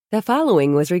The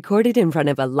following was recorded in front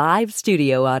of a live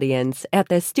studio audience at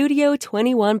the Studio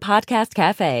 21 Podcast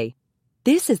Cafe.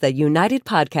 This is the United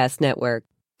Podcast Network.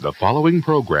 The following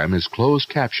program is closed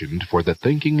captioned for the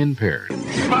thinking impaired.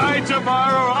 By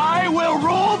tomorrow, I will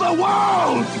rule the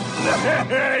world!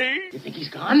 You think he's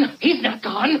gone? He's not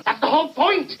gone. That's the whole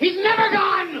point. He's never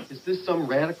gone! Is this some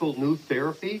radical new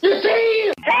therapy? You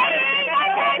see?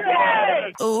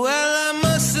 Well, I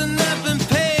must have not been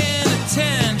paying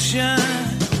attention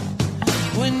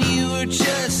when you were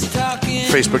just talking.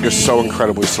 Facebook is so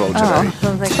incredibly slow today. I was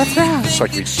like, what's wrong? It's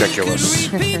like ridiculous.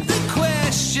 Repeat the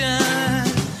question,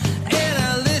 and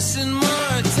I listen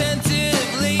more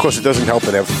attentively. Of course, it doesn't help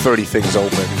that I have 30 things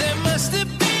open. There must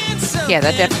have been something Yeah,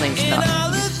 that definitely is in not.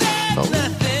 all of that,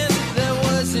 nothing that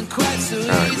wasn't quite so All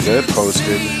right, easy good. to Posted.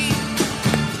 see.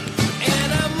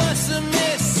 And I must have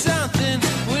missed something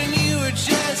when you were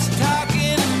just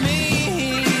talking to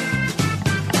me.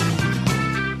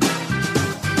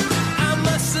 I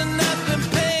must have not been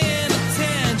paying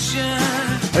attention.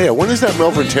 Oh, yeah, when is that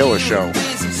Melvin Taylor show?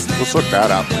 Let's look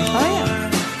that up. Oh, yeah.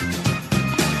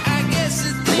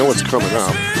 I know what's coming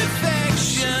up.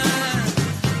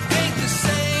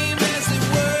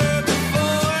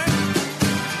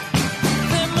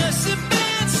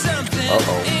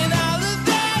 Uh-oh.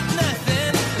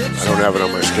 I don't have it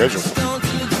on my schedule.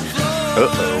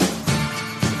 Uh-oh.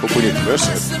 Hope we didn't miss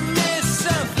it.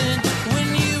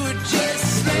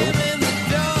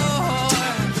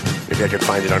 Maybe I can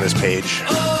find it on his page.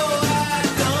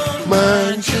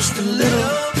 Mind just a little.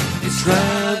 It's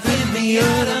driving me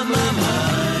out of my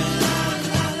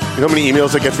mind. You know how many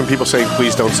emails I get from people saying,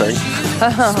 please don't sing?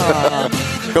 At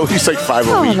least like 5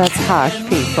 a Oh, week. that's harsh,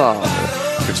 people.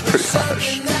 It's pretty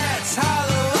harsh.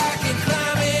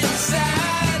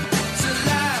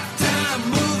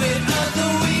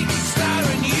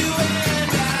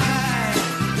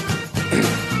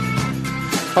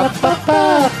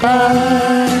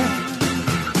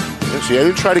 See, I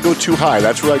didn't try to go too high.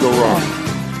 That's where I go wrong.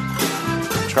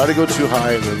 Try to go too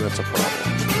high, and then that's a problem.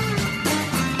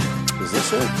 Is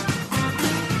this it?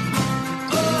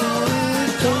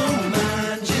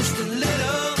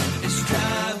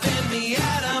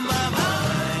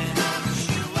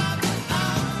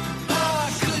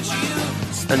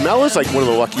 And Mel is like one of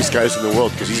the luckiest guys in the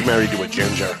world because he's married to a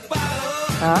ginger.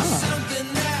 Oh.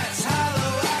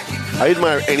 I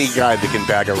admire any guy that can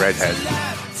bag a redhead.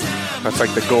 That's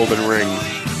like the golden ring.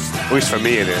 At least for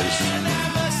me it is.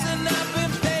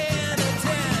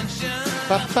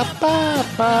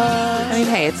 I mean,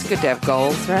 hey, it's good to have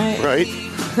goals, right? Right?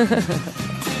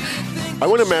 I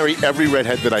want to marry every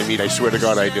redhead that I meet. I swear to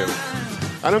God I do.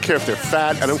 I don't care if they're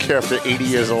fat. I don't care if they're 80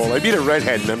 years old. I meet a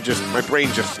redhead and my brain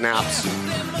just snaps.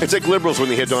 It's like liberals when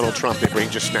they hear Donald Trump, their brain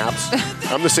just snaps.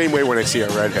 I'm the same way when I see a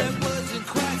redhead.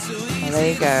 Well,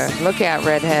 there you go. Look out,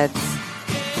 redheads.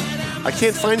 I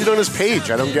can't find it on his page.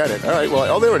 I don't get it. All right, well,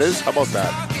 oh, there it is. How about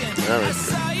that? All right,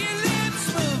 good.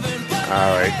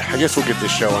 All right, I guess we'll get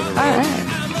this show on the road. All right.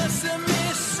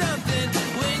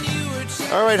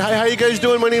 All right, hi, how you guys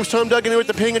doing? My name's Tom Duggan here with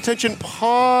the Paying Attention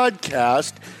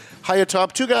Podcast. Hi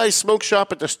atop. Two guys smoke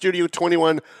shop at the Studio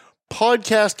 21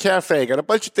 Podcast Cafe. Got a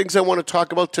bunch of things I want to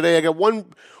talk about today. I got one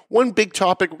big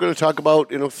topic we're going to talk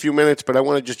about in a few minutes, but I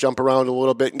want to just jump around a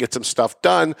little bit and get some stuff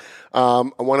done. I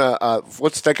want to,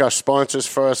 let's thank our sponsors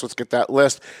first. Let's get that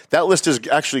list. That list is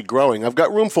actually growing. I've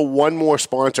got room for one more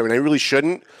sponsor, and I really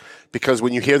shouldn't, because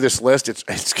when you hear this list,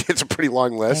 it's a pretty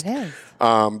long list. It is.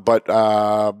 But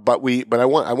I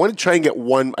want to try and get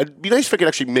one. It'd be nice if I could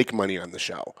actually make money on the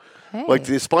show. Hey. Like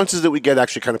the sponsors that we get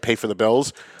actually kind of pay for the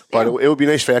bills, but it would be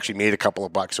nice if I actually made a couple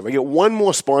of bucks. So if I get one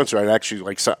more sponsor, I'd actually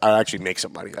make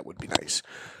some money. That would be nice.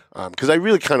 Because I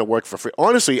really kind of work for free.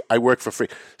 Honestly, I work for free.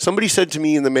 Somebody said to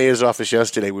me in the mayor's office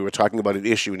yesterday, we were talking about an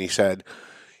issue, and he said,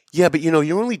 yeah, but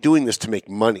you're only doing this to make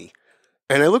money.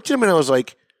 And I looked at him and I was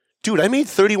like, dude, I made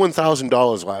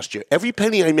 $31,000 last year. Every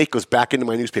penny I make goes back into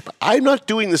my newspaper. I'm not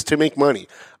doing this to make money.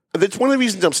 That's one of the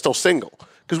reasons I'm still single.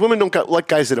 Because women don't like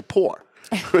guys that are poor.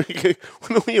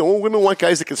 Women want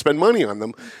guys that can spend money on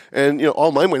them. And,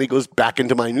 all my money goes back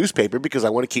into my newspaper because I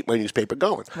want to keep my newspaper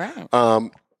going. Right.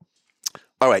 All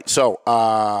right. So,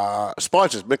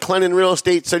 sponsors, McLennan Real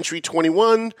Estate, Century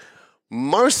 21,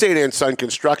 Marsade and Son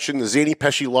Construction, the Zany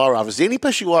Pesci Law Office. Zany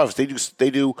Pesci Law Office, they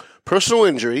do personal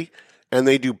injury and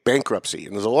they do bankruptcy.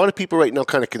 And there's a lot of people right now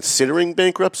kind of considering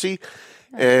bankruptcy.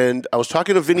 And I was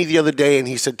talking to Vinny the other day, and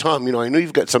he said, Tom, I know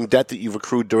you've got some debt that you've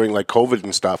accrued during like COVID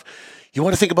and stuff. You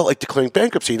want to think about like declaring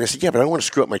bankruptcy? And I said, yeah, but I don't want to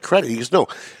screw up my credit. He goes, no,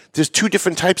 there's two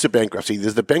different types of bankruptcy.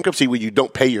 There's the bankruptcy where you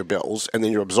don't pay your bills and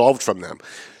then you're absolved from them.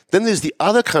 Then there's the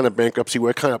other kind of bankruptcy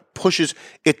where it kind of pushes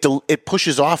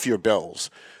off your bills.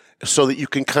 so that you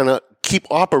can kind of keep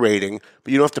operating,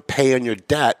 but you don't have to pay on your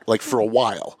debt like for a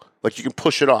while. Like you can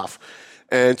push it off.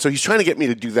 And so he's trying to get me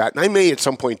to do that. And I may at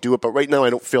some point do it, but right now I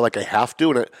don't feel like I have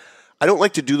to. And I don't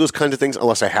like to do those kinds of things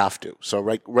unless I have to. So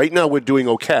right now we're doing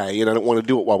okay, and I don't want to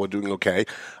do it while we're doing okay.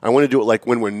 I want to do it like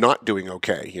when we're not doing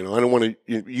okay. I don't want to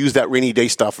use that rainy day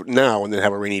stuff now and then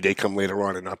have a rainy day come later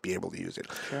on and not be able to use it.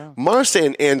 Sure.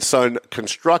 Marsan and Son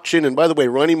Construction, and by the way,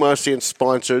 Ronnie Marsan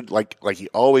sponsored, like he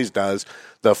always does,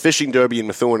 the fishing derby in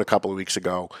Methuen a couple of weeks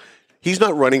ago. He's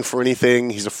not running for anything.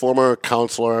 He's a former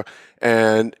counselor,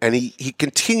 and he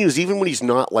continues, even when he's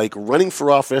not like running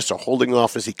for office or holding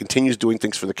office, he continues doing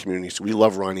things for the community. So we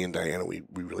love Ronnie and Diana. We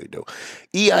really do.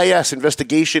 EIS,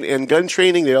 investigation and gun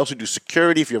training. They also do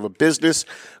security if you have a business.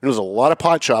 And there's a lot of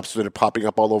pot shops that are popping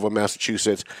up all over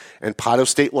Massachusetts. And part of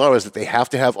state law is that they have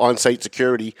to have on-site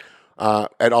security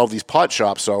at all these pot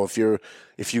shops. So if you're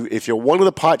one of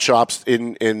the pot shops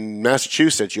in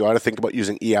Massachusetts, you ought to think about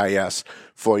using EIS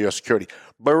for your security.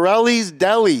 Borelli's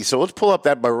Deli. So let's pull up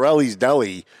that Borelli's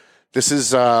Deli. This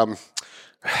is, I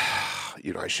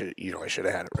should have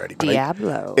had it ready.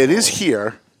 Diablo. It is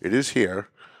here.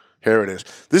 Here it is.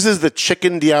 This is the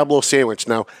chicken Diablo sandwich.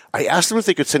 Now, I asked them if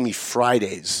they could send me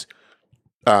Friday's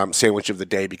sandwich of the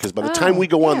day, because by the time we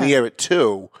go on the air at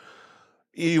 2,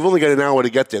 you've only got an hour to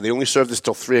get there. They only serve this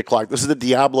till 3 o'clock. This is the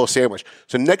Diablo sandwich.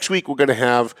 So next week we're going to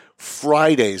have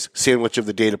Friday's sandwich of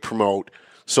the day to promote,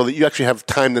 so that you actually have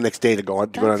time the next day to go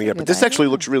on and get. But this actually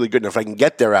looks really good. And if I can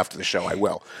get there after the show, I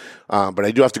will. But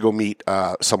I do have to go meet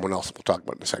someone else. We'll talk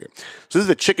about it in a second. So this is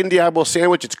the chicken Diablo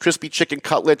sandwich. It's crispy chicken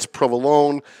cutlets,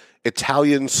 provolone,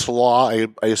 Italian slaw. I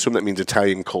assume that means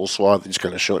Italian coleslaw. They're just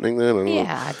kind of shortening that. I don't know.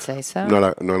 I'd say so.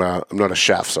 I'm not a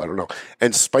chef, so I don't know.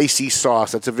 And spicy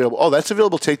sauce. That's available. Oh, that's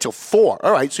available today till 4.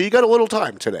 All right, so you got a little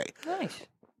time today. Nice.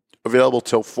 Available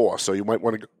till 4. So you might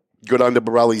want to go down to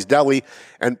Borelli's Deli,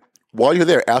 and while you're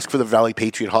there, ask for the Valley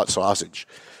Patriot hot sausage.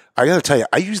 I got to tell you,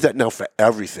 I use that now for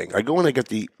everything. I go and I get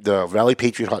the Valley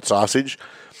Patriot hot sausage,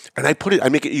 and I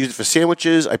use it for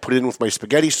sandwiches. I put it in with my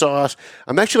spaghetti sauce.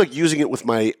 I'm actually like using it with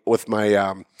my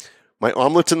my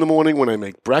omelets in the morning when I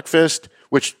make breakfast,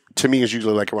 which to me is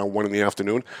usually like around 1 in the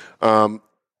afternoon.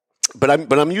 But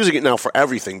I'm using it now for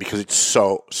everything because it's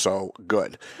so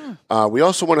good. We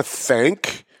also want to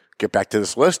get back to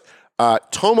this list,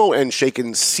 Tomo and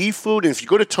Shaken Seafood. And if you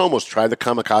go to Tomo's, try the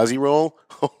kamikaze roll.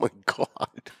 Oh my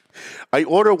God. I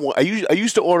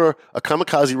used to order a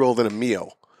kamikaze roll, then a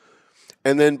meal.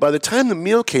 And then by the time the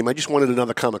meal came, I just wanted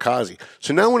another kamikaze.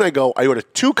 So now when I go, I order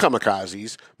 2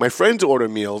 kamikazes. My friends order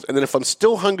meals. And then if I'm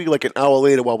still hungry like an hour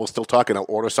later while we're still talking, I'll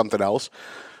order something else.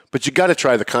 But you got to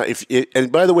try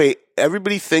and by the way,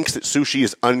 everybody thinks that sushi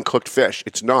is uncooked fish.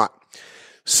 It's not.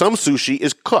 Some sushi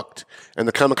is cooked, and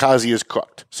the kamikaze is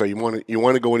cooked. So you want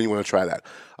to go and you want to try that.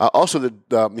 Also, the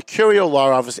Mercurio Law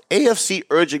Office, AFC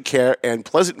Urgent Care, and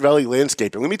Pleasant Valley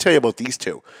Landscaping. Let me tell you about these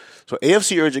two. So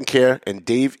AFC Urgent Care and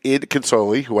Dave Id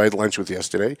Consoli, who I had lunch with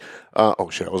yesterday. Oh,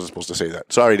 shit, I wasn't supposed to say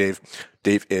that. Sorry, Dave.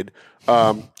 Dave Id.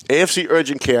 AFC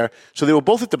Urgent Care. So they were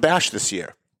both at the Bash this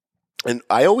year. And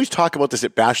I always talk about this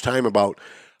at Bash time about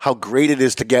how great it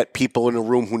is to get people in a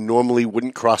room who normally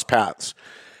wouldn't cross paths.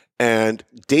 And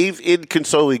Dave Id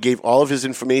Consoli gave all of his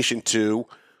information to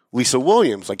Lisa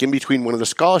Williams. Like in between one of the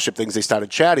scholarship things, they started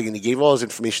chatting, and he gave all his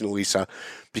information to Lisa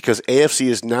because AFC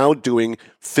is now doing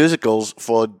physicals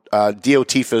for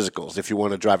DOT physicals. If you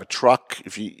want to drive a truck,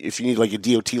 if you need like a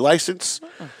DOT license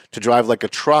to drive like a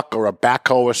truck or a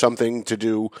backhoe or something to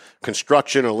do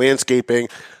construction or landscaping,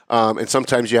 and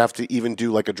sometimes you have to even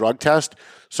do like a drug test.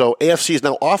 So AFC is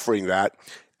now offering that.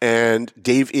 And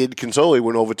Dave Id Consoli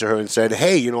went over to her and said,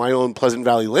 hey, I own Pleasant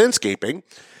Valley Landscaping,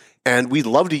 and we'd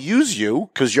love to use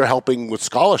you because you're helping with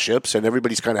scholarships and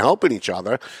everybody's kind of helping each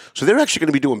other. So they're actually going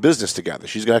to be doing business together.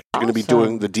 She's actually going to be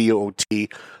doing the DOT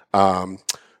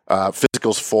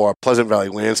physicals for Pleasant Valley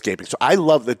Landscaping. So I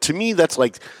love that. To me, that's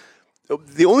like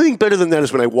the only thing better than that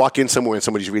is when I walk in somewhere and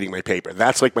somebody's reading my paper.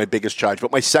 That's like my biggest charge. But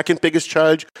my second biggest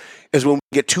charge is when we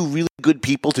get 2 really good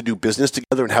people to do business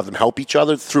together and have them help each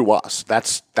other through us.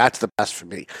 That's the best for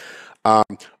me.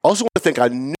 Also want to thank our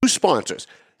new sponsors,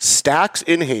 Stacks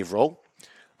in Haverhill,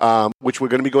 which we're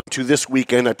going to be going to this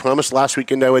weekend. I promised last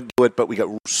weekend I would do it, but we got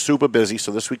super busy.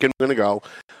 So this weekend we're going to go.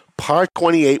 Par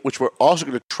 28, which we're also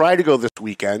going to try to go this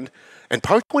weekend. And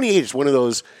Par 28 is one of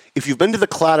those, if you've been to the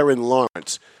Clatter in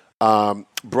Lawrence,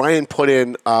 Brian put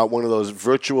in one of those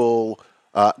virtual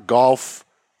golf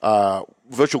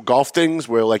things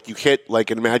where like you hit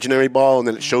like an imaginary ball and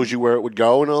then it shows you where it would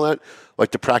go and all that, like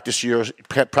to practice your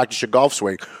golf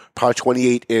swing. Par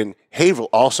 28 in Haverhill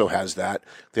also has that.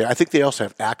 I think they also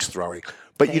have axe throwing.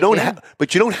 But you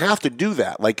don't have to do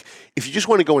that. Like, if you just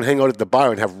want to go and hang out at the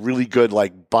bar and have really good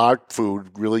like bar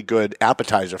food, really good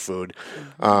appetizer food,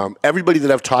 everybody that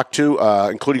I've talked to,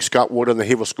 including Scott Ward on the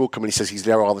Haverhill School Committee, says he's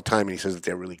there all the time, and he says that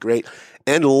they're really great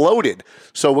and loaded.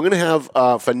 So we're going to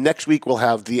have for next week, we'll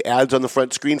have the ads on the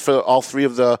front screen for all three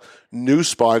of the new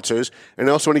sponsors, and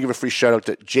I also want to give a free shout out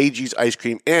to JG's Ice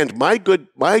Cream and my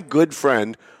good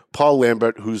friend Paul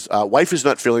Lambert, whose wife is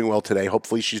not feeling well today.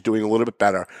 Hopefully, she's doing a little bit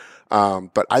better.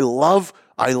 But I love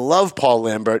Paul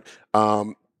Lambert.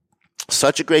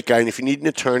 Such a great guy. And if you need an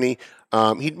attorney,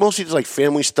 he mostly does like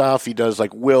family stuff. He does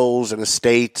like wills and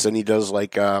estates, and he does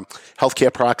like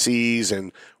healthcare proxies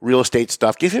and real estate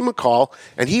stuff. Give him a call.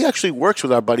 And he actually works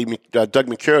with our buddy Doug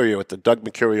Mercurio at the Doug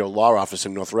Mercurio Law Office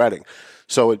in North Reading.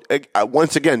 So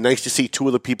once again, nice to see two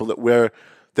of the people that we're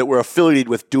affiliated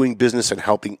with doing business and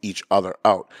helping each other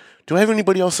out. Do I have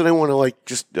anybody else that I want to like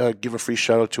just give a free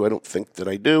shout out to? I don't think that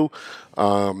I do.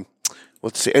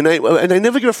 Let's see. And I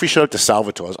never give a free shout out to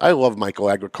Salvatore's. I love Michael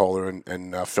Agricola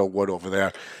and Phil Wood over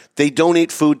there. They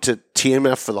donate food to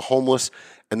TMF for the homeless,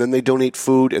 and then they donate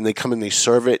food and they come and they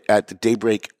serve it at the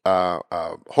Daybreak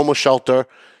homeless shelter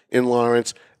in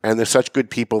Lawrence. And they're such good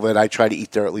people that I try to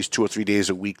eat there at least 2 or 3 days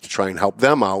a week to try and help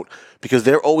them out because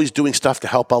they're always doing stuff to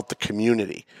help out the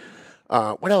community.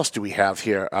 What else do we have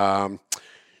here?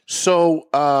 So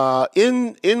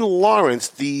in Lawrence,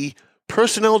 the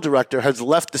personnel director has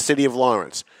left the city of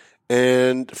Lawrence.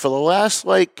 And for the last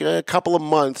couple of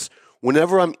months,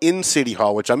 whenever I'm in City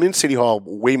Hall, which I'm in City Hall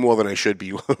way more than I should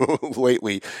be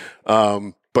lately,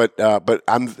 but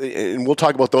and we'll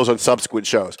talk about those on subsequent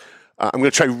shows. I'm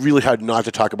going to try really hard not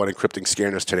to talk about encrypting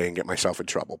scanners today and get myself in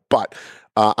trouble. But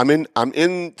I'm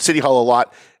in City Hall a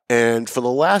lot, and for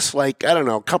the last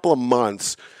couple of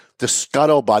months, the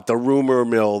scuttlebutt, the rumor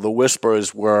mill, the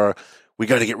whispers were, we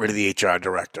got to get rid of the HR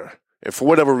director for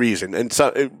whatever reason. And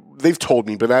so they've told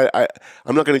me, but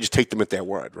I'm not going to just take them at their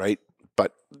word, right?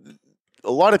 But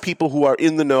a lot of people who are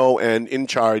in the know and in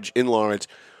charge in Lawrence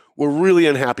were really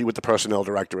unhappy with the personnel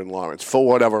director in Lawrence for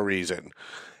whatever reason.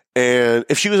 And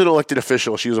if she was an elected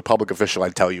official, she was a public official,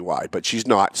 I'd tell you why. But she's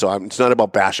not, so it's not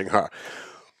about bashing her.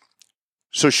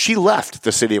 So she left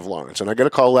the city of Lawrence, and I got a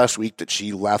call last week that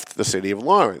she left the city of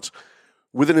Lawrence.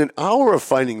 Within an hour of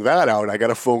finding that out, I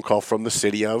got a phone call from the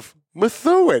city of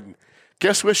Methuen.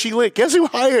 Guess where she lived? Guess who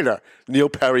hired her? Neil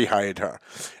Perry hired her.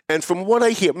 And from what I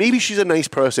hear, maybe she's a nice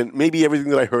person. Maybe everything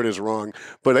that I heard is wrong.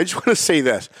 But I just want to say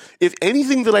this. If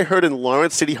anything that I heard in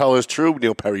Lawrence City Hall is true,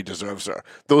 Neil Perry deserves her.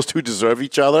 Those two deserve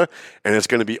each other, and it's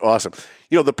going to be awesome.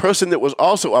 You know, the person that was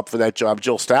also up for that job,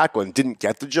 Jill Stacklin, didn't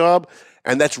get the job,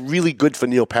 and that's really good for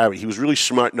Neil Perry. He was really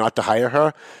smart not to hire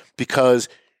her because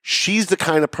she's the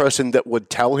kind of person that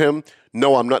would tell him,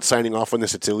 no, I'm not signing off on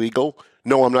this. It's illegal.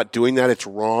 No, I'm not doing that. It's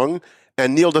wrong.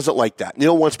 And Neil doesn't like that.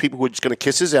 Neil wants people who are just going to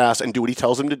kiss his ass and do what he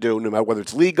tells them to do, no matter whether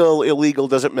it's legal, illegal,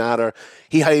 doesn't matter.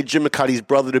 He hired Jim McCuddy's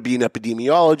brother to be an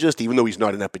epidemiologist, even though he's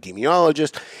not an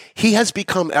epidemiologist. He has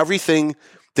become everything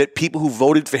that people who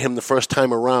voted for him the first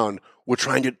time around were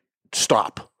trying to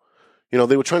stop. You know,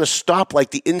 they were trying to stop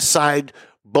like the inside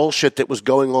bullshit that was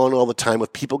going on all the time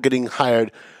with people getting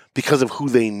hired because of who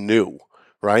they knew,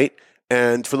 right?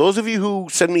 And for those of you who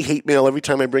send me hate mail every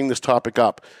time I bring this topic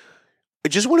up, I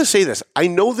just want to say this. I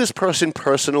know this person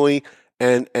personally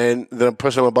and the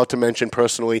person I'm about to mention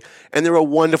personally, and they're a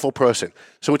wonderful person.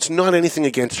 So it's not anything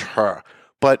against her.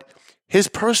 But his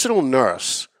personal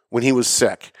nurse, when he was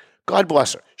sick, God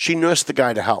bless her, she nursed the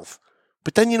guy to health.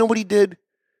 But then you know what he did?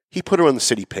 He put her on the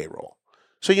city payroll.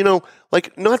 So, you know,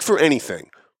 like, not for anything,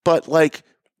 but like,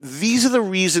 these are the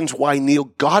reasons why Neil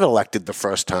got elected the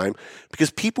first time,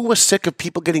 because people were sick of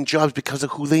people getting jobs because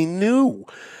of who they knew.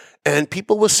 And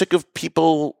people were sick of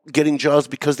people getting jobs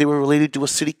because they were related to a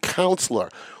city councilor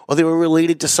or they were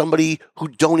related to somebody who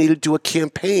donated to a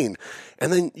campaign.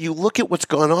 And then you look at what's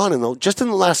gone on just in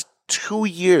the last 2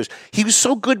 years. He was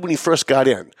so good when he first got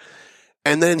in.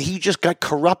 And then he just got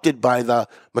corrupted by the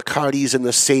McCartys and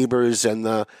the Sabers and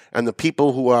the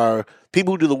people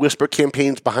who do the whisper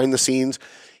campaigns behind the scenes.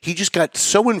 He just got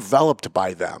so enveloped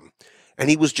by them. And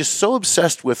he was just so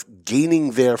obsessed with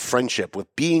gaining their friendship,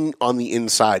 with being on the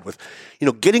inside, with, you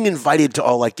know, getting invited to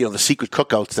all, like, you know, the secret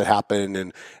cookouts that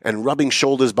happen and rubbing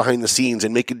shoulders behind the scenes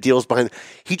and making deals behind.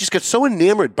 He just got so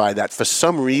enamored by that for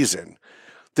some reason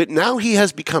that now he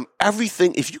has become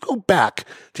everything. If you go back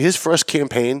to his first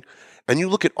campaign and you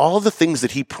look at all the things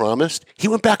that he promised, he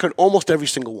went back on almost every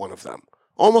single one of them.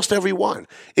 Almost every one,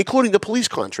 including the police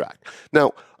contract.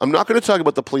 Now, I'm not going to talk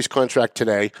about the police contract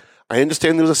today. I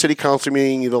understand there was a city council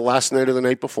meeting either last night or the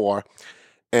night before,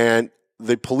 and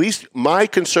my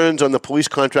concerns on the police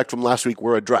contract from last week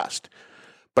were addressed.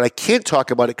 But I can't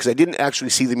talk about it because I didn't actually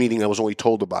see the meeting. I was only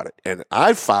told about it. And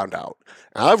I've found out,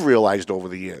 I've realized over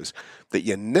the years, that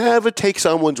you never take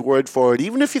someone's word for it.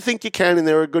 Even if you think you can and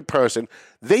they're a good person,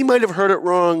 they might have heard it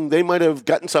wrong. They might have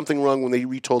gotten something wrong when they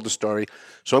retold the story.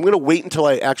 So I'm going to wait until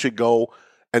I actually go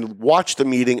and watch the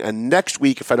meeting. And next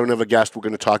week, if I don't have a guest, we're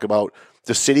going to talk about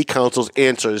the city council's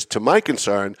answers to my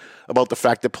concern about the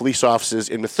fact that police officers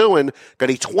in Methuen got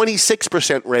a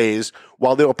 26% raise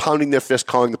while they were pounding their fist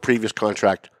calling the previous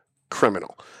contract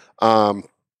criminal.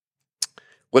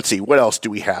 Let's see, what else do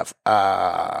we have?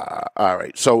 All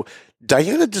right, so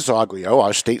Diana DiZoglio,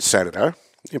 our state senator,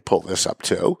 you can pull this up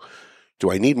too.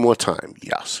 Do I need more time?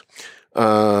 Yes.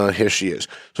 Here she is.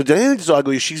 So Diana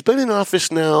DiZoglio, she's been in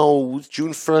office now,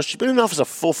 June 1st. She's been in office a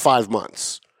full 5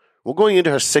 months. We're going into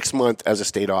her 6th month as a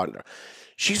state auditor.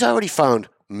 She's already found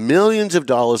millions of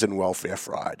dollars in welfare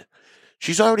fraud.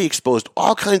 She's already exposed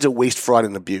all kinds of waste, fraud,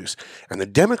 and abuse. And the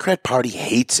Democrat Party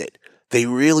hates it. They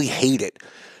really hate it.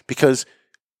 Because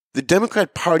the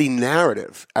Democrat Party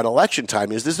narrative at election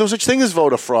time is there's no such thing as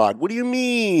voter fraud. What do you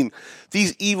mean?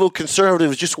 These evil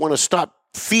conservatives just want to stop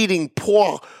feeding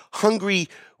poor, hungry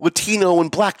Latino and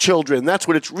black children. That's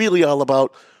what it's really all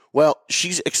about. Well,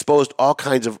 she's exposed all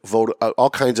kinds of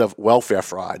welfare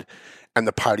fraud, and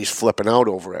the party's flipping out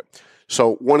over it.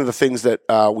 So one of the things that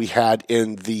we had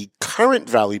in the current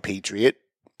Valley Patriot,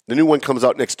 the new one comes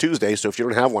out next Tuesday, so if you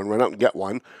don't have one, run out and get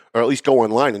one, or at least go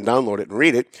online and download it and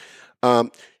read it.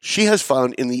 She has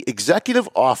found in the Executive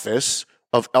Office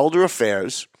of Elder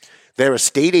Affairs, they're a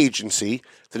state agency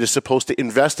that is supposed to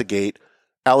investigate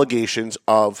allegations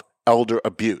of elder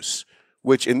abuse,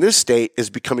 which in this state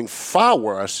is becoming far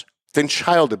worse than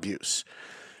child abuse.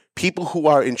 People who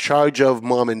are in charge of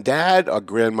mom and dad, or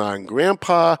grandma and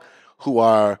grandpa, who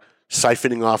are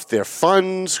siphoning off their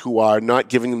funds, who are not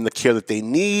giving them the care that they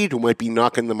need, who might be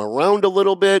knocking them around a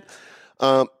little bit.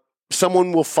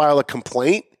 Someone will file a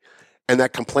complaint, and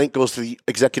that complaint goes to the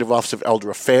Executive Office of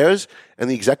Elder Affairs, and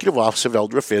the Executive Office of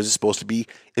Elder Affairs is supposed to be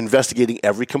investigating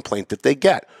every complaint that they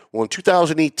get. Well, in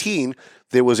 2018,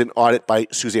 there was an audit by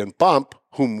Suzanne Bump,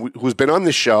 who's been on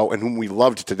this show and whom we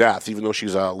loved to death, even though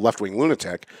she's a left-wing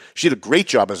lunatic. She did a great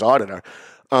job as auditor.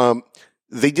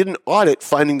 They did an audit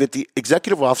finding that the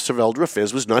Executive Office of Elder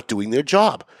Affairs was not doing their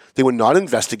job. They were not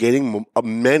investigating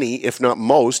many, if not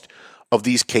most, of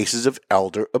these cases of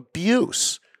elder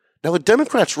abuse. Now, the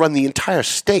Democrats run the entire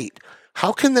state.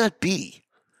 How can that be?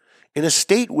 In a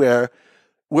state where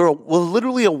we're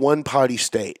literally a one-party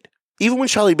state. Even when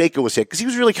Charlie Baker was here, because he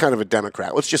was really kind of a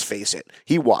Democrat. Let's just face it.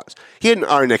 He was. He had an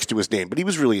R next to his name, but he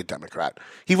was really a Democrat.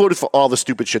 He voted for all the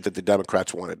stupid shit that the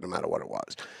Democrats wanted, no matter what it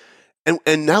was.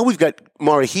 And now we've got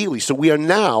Maura Healey. So we are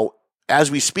now, as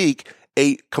we speak,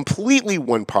 a completely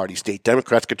one-party state.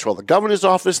 Democrats control the governor's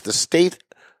office, the state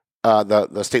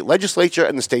legislature,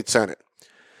 and the state senate.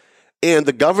 And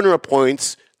the governor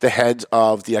appoints the heads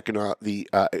of the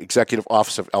Executive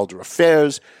Office of Elder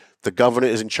Affairs. The governor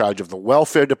is in charge of the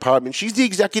welfare department. She's the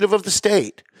executive of the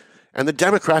state. And the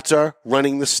Democrats are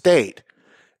running the state.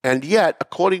 And yet,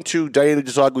 according to Diana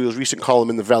DiZoglio's recent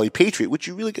column in the Valley Patriot, which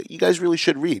you guys really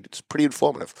should read, it's pretty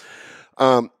informative.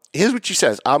 Here's what she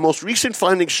says. Our most recent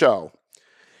findings show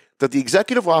that the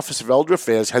Executive Office of Elder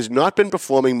Affairs has not been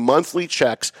performing monthly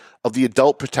checks of the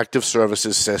Adult Protective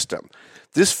Services system.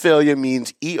 This failure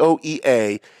means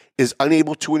EOEA is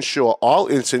unable to ensure all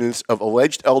incidents of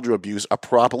alleged elder abuse are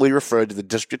properly referred to the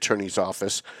district attorney's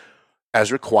office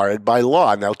as required by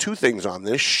law. Now, two things on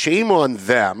this. Shame on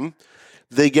them.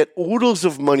 They get oodles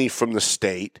of money from the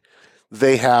state.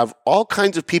 They have all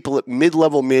kinds of people at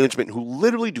mid-level management who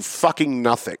literally do fucking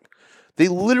nothing. They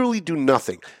literally do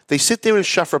nothing. They sit there and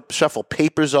shuffle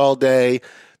papers all day.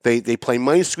 They play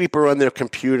Minesweeper on their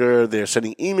computer. They're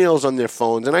sending emails on their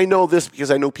phones. And I know this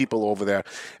because I know people over there.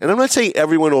 And I'm not saying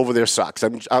everyone over there sucks.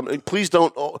 Please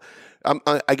don't.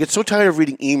 I get so tired of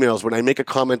reading emails when I make a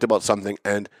comment about something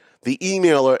and the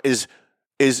emailer is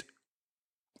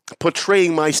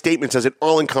portraying my statements as an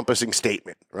all-encompassing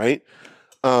statement, right?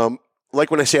 Like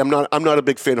when I say I'm not a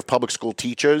big fan of public school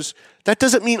teachers, that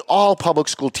doesn't mean all public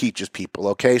school teachers, people,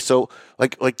 okay? So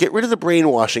like get rid of the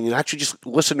brainwashing and actually just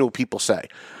listen to what people say.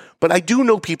 But I do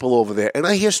know people over there, and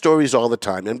I hear stories all the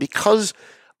time. And because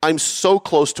I'm so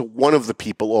close to one of the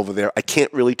people over there, I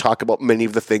can't really talk about many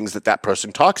of the things that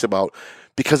person talks about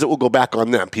because it will go back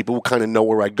on them. People will kind of know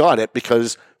where I got it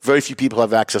because very few people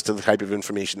have access to the type of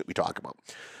information that we talk about.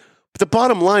 But the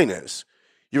bottom line is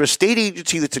you're a state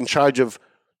agency that's in charge of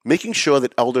making sure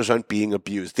that elders aren't being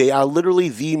abused. They are literally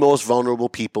the most vulnerable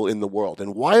people in the world.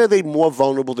 And why are they more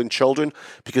vulnerable than children?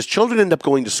 Because children end up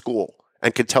going to school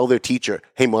and can tell their teacher,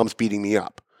 hey, mom's beating me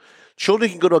up.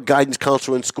 Children can go to a guidance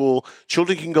counselor in school.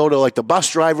 Children can go to like the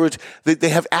bus drivers. They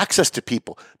have access to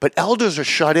people. But elders are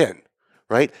shut in,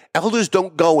 right? Elders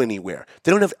don't go anywhere.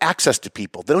 They don't have access to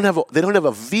people. They don't have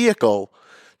a vehicle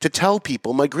to tell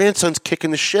people my grandson's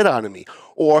kicking the shit out of me,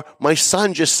 or my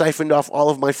son just siphoned off all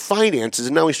of my finances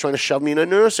and now he's trying to shove me in a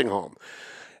nursing home.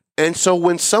 And so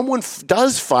when someone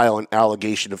does file an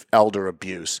allegation of elder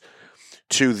abuse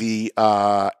to the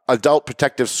Adult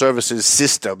Protective Services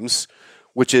Systems,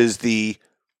 the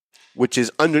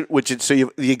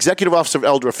Executive Office of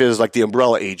Elder Affairs is like the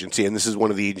umbrella agency, and this is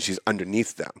one of the agencies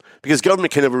underneath them. Because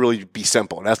government can never really be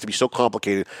simple. It has to be so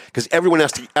complicated because everyone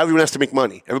has to make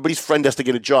money. Everybody's friend has to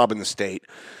get a job in the state.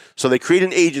 So they create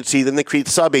an agency, then they create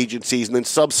sub-agencies, and then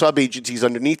sub-agencies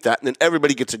underneath that, and then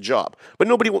everybody gets a job. But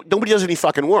nobody does any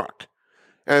fucking work.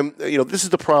 And this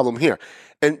is the problem here.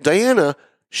 And Diana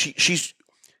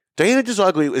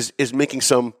DiZoglio is making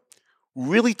some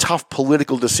really tough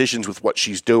political decisions with what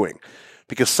she's doing,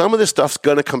 because some of this stuff's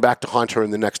going to come back to haunt her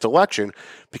in the next election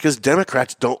because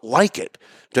Democrats don't like it.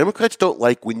 Democrats don't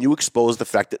like when you expose the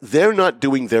fact that they're not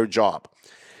doing their job.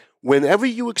 Whenever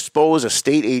you expose a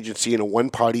state agency in a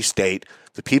one-party state,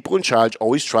 the people in charge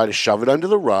always try to shove it under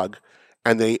the rug,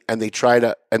 and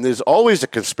there's always a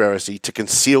conspiracy to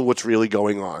conceal what's really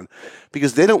going on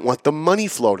because they don't want the money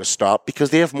flow to stop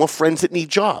because they have more friends that need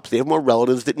jobs. They have more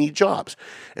relatives that need jobs.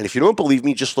 And if you don't believe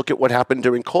me, just look at what happened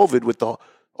during COVID with the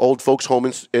old folks'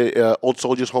 home, old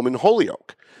soldiers' home in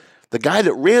Holyoke. The guy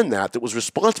that ran that was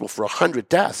responsible for 100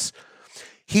 deaths,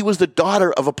 he was the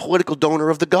daughter of a political donor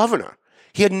of the governor.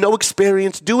 He had no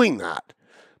experience doing that,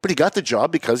 but he got the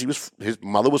job because his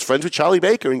mother was friends with Charlie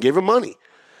Baker and gave him money.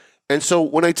 And so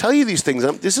when I tell you these things,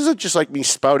 this isn't just like me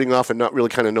spouting off and not really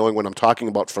kind of knowing what I'm talking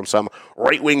about from some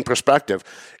right-wing perspective.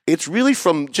 It's really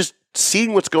from just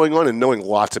seeing what's going on and knowing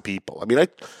lots of people. I mean,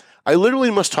 I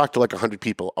literally must talk to like 100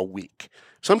 people a week.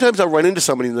 Sometimes I'll run into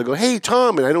somebody and they'll go, "Hey,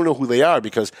 Tom," and I don't know who they are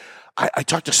because I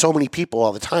talk to so many people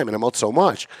all the time and I'm out so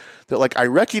much that like I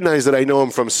recognize that I know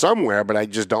them from somewhere, but I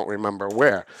just don't remember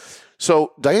where.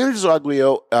 So Diana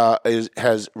DiZoglio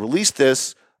has released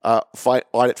this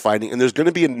audit finding, and there's going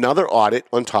to be another audit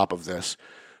on top of this.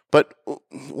 But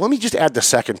let me just add the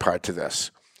second part to this.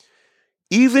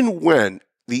 Even when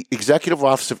the Executive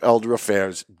Office of Elder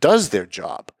Affairs does their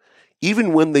job,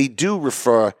 even when they do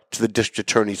refer to the district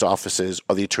attorney's offices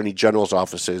or the attorney general's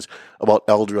offices about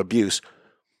elder abuse,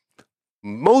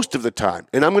 most of the time,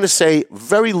 and I'm going to say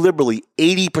very liberally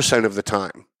 80% of the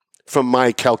time from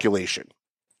my calculation,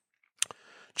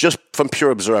 just from pure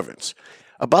observance,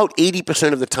 about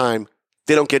 80% of the time,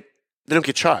 they don't get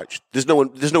charged. There's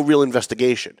no real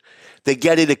investigation. They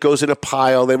get it. It goes in a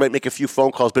pile. They might make a few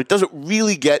phone calls, but it doesn't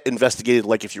really get investigated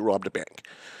like if you robbed a bank.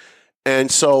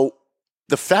 And so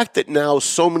the fact that now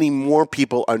so many more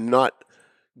people are not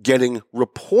getting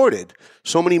reported,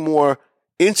 so many more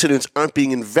incidents aren't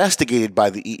being investigated by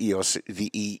the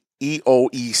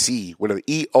EOEC, whatever,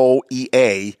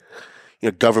 EOEA,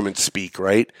 government speak,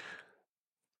 right?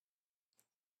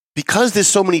 Because there's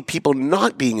so many people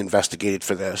not being investigated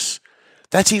for this,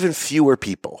 that's even fewer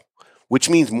people, which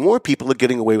means more people are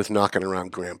getting away with knocking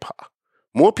around grandpa.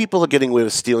 More people are getting away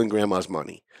with stealing grandma's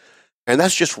money. And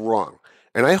that's just wrong.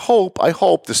 And I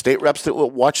hope the state reps that will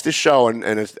watch this show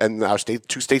and our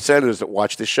two state senators that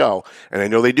watch this show, and I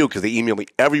know they do because they email me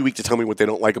every week to tell me what they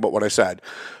don't like about what I said.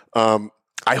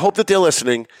 I hope that they're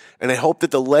listening, and I hope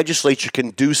that the legislature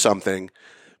can do something.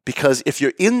 Because if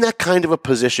you're in that kind of a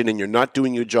position and you're not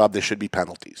doing your job, there should be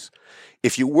penalties.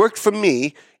 If you worked for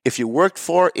me, if you worked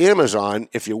for Amazon,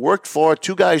 if you worked for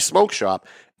Two Guys Smoke Shop,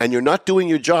 and you're not doing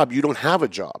your job, you don't have a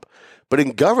job. But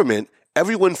in government,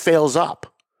 everyone fails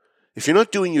up. If you're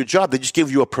not doing your job, they just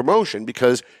give you a promotion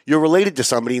because you're related to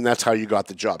somebody and that's how you got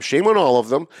the job. Shame on all of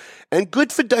them. And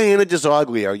good for Diana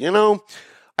DiZoglio.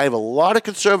 I have a lot of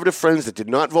conservative friends that did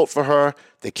not vote for her.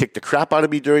 They kicked the crap out of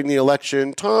me during the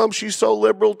election. Tom, she's so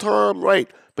liberal, Tom. Right,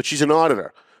 but she's an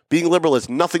auditor. Being liberal has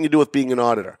nothing to do with being an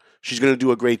auditor. She's going to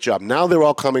do a great job. Now they're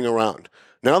all coming around.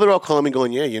 Now they're all calling me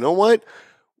going, yeah, you know what?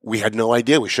 We had no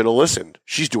idea. We should have listened.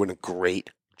 She's doing a great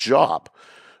job.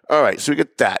 All right, so we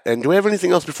get that. And do I have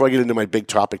anything else before I get into my big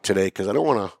topic today? Because I don't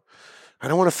want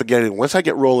to forget it. Once I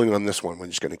get rolling on this one, we're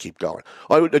just going to keep going.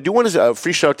 I do want to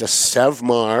free shout out to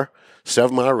Sevmar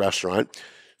Restaurant.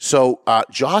 So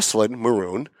Jocelyn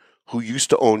Maroon, who used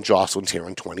to own Jocelyn's here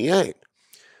on 28,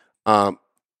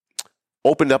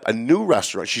 opened up a new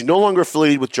restaurant. She's no longer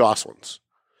affiliated with Jocelyn's.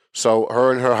 So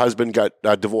her and her husband got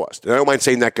divorced. And I don't mind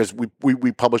saying that because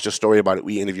we published a story about it.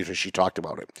 We interviewed her. She talked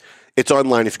about it. It's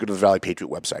online if you go to the Valley Patriot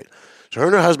website. So her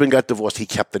and her husband got divorced. He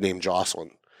kept the name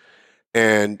Jocelyn.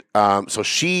 And so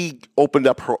she opened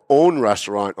up her own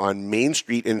restaurant on Main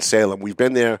Street in Salem. We've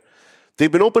been there.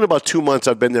 They've been open about 2 months.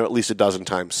 I've been there at least a dozen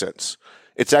times since.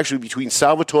 It's actually between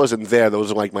Salvatore's and there.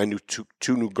 Those are like my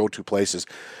two new go-to places.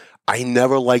 I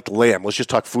never liked lamb. Let's just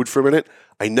talk food for a minute.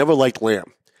 I never liked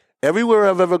lamb. Everywhere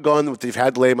I've ever gone that they've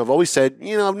had lamb, I've always said,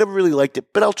 I've never really liked it,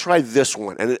 but I'll try this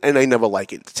one. And I never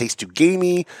like it. It tastes too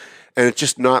gamey, and it's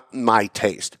just not my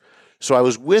taste. So I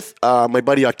was with my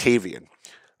buddy Octavian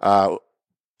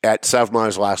at Sav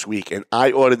Mars last week, and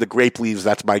I ordered the grape leaves.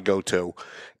 That's my go-to.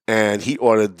 And he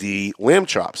ordered the lamb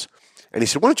chops. And he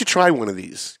said, why don't you try one of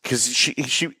these? Because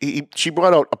she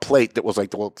brought out a plate that was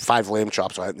like the 5 lamb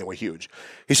chops on it, and they were huge.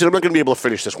 He said, I'm not going to be able to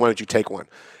finish this. Why don't you take one?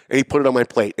 And he put it on my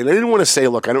plate. And I didn't want to say,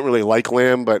 look, I don't really like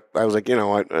lamb, but I was like, I don't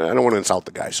want to insult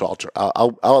the guy, so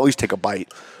I'll at least take a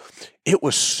bite. It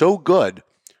was so good.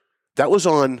 That was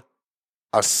on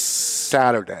a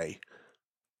Saturday.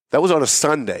 That was on a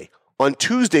Sunday. On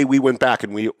Tuesday, we went back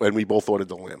and we both ordered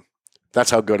the lamb.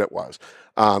 That's how good it was.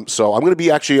 So I'm going to be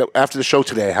actually, after the show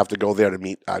today, I have to go there to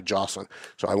meet Jocelyn.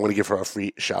 So I want to give her a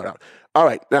free shout out. All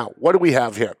right. Now, what do we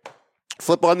have here?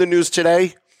 Flip on the news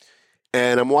today,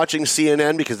 and I'm watching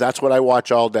CNN because that's what I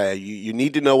watch all day. You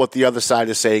need to know what the other side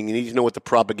is saying. You need to know what the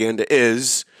propaganda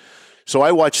is. So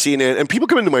I watch CNN, and people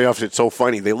come into my office. It's so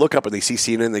funny. They look up and they see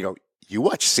CNN, and they go, you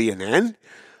watch CNN?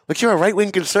 Like, you're a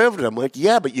right-wing conservative. I'm like,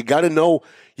 yeah, but you got to know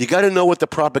what the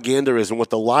propaganda is and what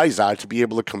the lies are to be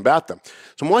able to combat them.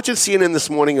 So I'm watching CNN this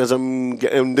morning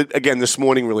and again, this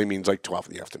morning really means like 12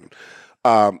 in the afternoon.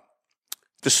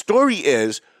 The story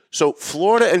is, so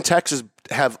Florida and Texas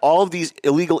have all of these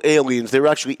illegal aliens. They're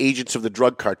actually agents of the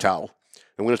drug cartel.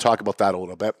 I'm going to talk about that a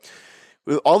little bit.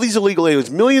 With all these illegal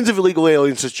aliens, millions of illegal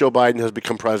aliens since Joe Biden has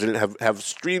become president have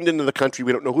streamed into the country.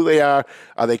 We don't know who they are.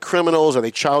 Are they criminals? Are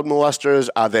they child molesters?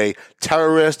 Are they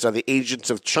terrorists? Are they agents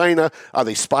of China? Are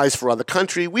they spies for other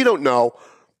country? We don't know,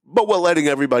 but we're letting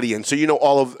everybody in. So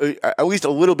all of at least a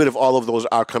little bit of all of those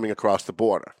are coming across the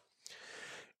border,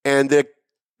 and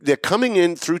they're coming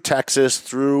in through Texas,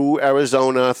 through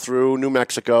Arizona, through New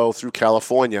Mexico, through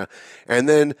California, and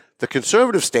then the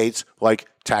conservative states like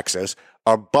Texas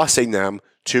are busing them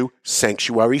to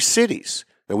sanctuary cities.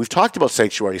 Now, we've talked about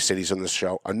sanctuary cities on this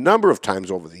show a number of times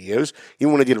over the years.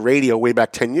 Even when I did radio way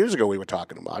back 10 years ago, we were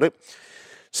talking about it.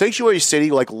 Sanctuary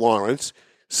city like Lawrence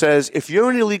says if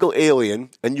you're an illegal alien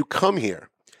and you come here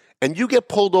and you get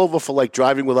pulled over for like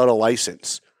driving without a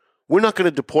license, we're not going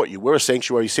to deport you. We're a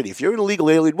sanctuary city. If you're an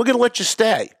illegal alien, we're going to let you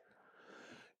stay.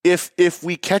 If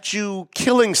we catch you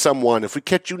killing someone, if we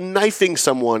catch you knifing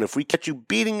someone, if we catch you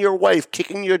beating your wife,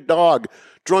 kicking your dog,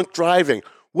 drunk driving,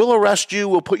 we'll arrest you,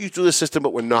 we'll put you through the system,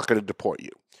 but we're not going to deport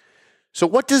you. So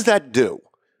what does that do?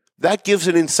 That gives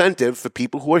an incentive for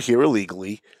people who are here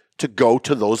illegally to go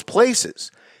to those places.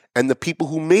 And the people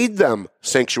who made them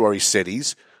sanctuary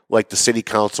cities, like the city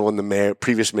council and the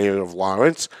previous mayor of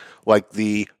Lawrence, like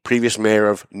the previous mayor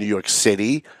of New York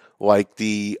City, like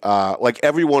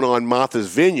everyone on Martha's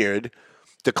Vineyard,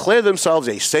 declare themselves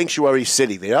a sanctuary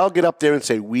city. They all get up there and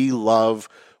say, we love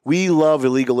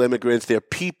illegal immigrants. They're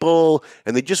people,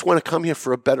 and they just want to come here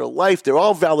for a better life. They're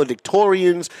all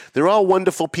valedictorians. They're all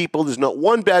wonderful people. There's not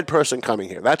one bad person coming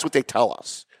here. That's what they tell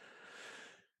us.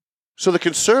 So the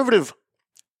conservative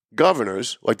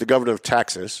governors, like the governor of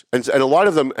Texas, and a lot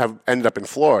of them have ended up in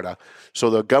Florida,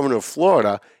 so the governor of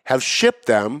Florida have shipped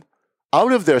them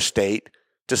out of their state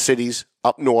to cities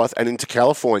up north and into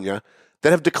California that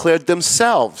have declared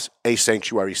themselves a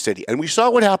sanctuary city. And we saw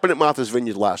what happened at Martha's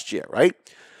Vineyard last year, right?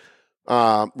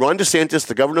 Ron DeSantis,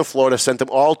 the governor of Florida, sent them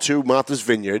all to Martha's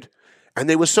Vineyard, and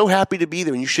they were so happy to be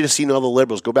there. And you should have seen all the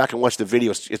liberals. Go back and watch the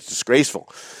video. It's disgraceful.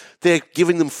 They're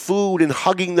giving them food and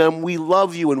hugging them. We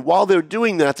love you. And while they're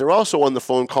doing that, they're also on the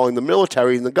phone calling the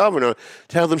military and the governor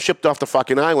to have them shipped off the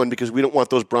fucking island because we don't want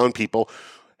those brown people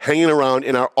hanging around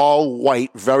in our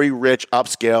all-white, very rich,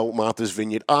 upscale Martha's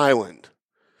Vineyard island.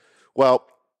 Well,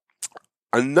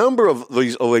 a number of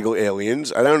these illegal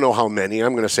aliens, I don't know how many,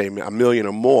 I'm going to say 1 million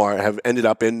or more, have ended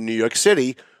up in New York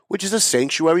City, which is a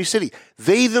sanctuary city.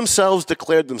 They themselves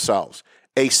declared themselves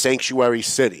a sanctuary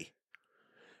city.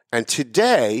 And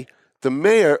today, the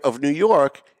mayor of New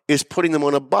York is putting them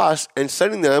on a bus and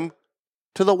sending them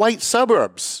to the white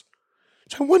suburbs.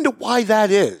 So I wonder why that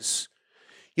is.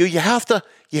 You have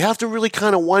to really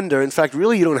kind of wonder. In fact,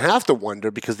 really you don't have to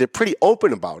wonder because they're pretty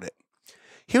open about it.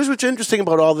 Here's what's interesting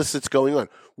about all this that's going on.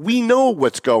 We know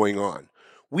what's going on.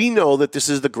 We know that this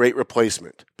is the great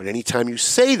replacement. But anytime you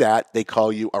say that, they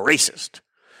call you a racist.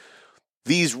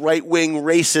 These right-wing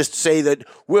racists say that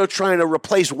we're trying to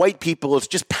replace white people. It's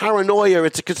just paranoia.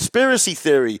 It's a conspiracy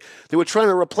theory. They were trying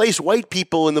to replace white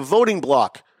people in the voting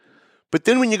bloc. But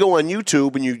then when you go on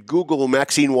YouTube and you Google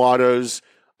Maxine Waters,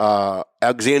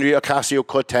 Alexandria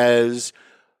Ocasio-Cortez,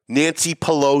 Nancy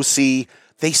Pelosi,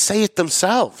 they say it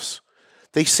themselves.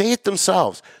 They say it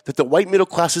themselves that the white middle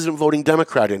class isn't voting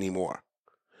Democrat anymore.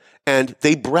 And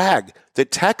they brag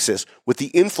that Texas, with the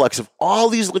influx of all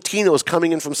these Latinos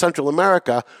coming in from Central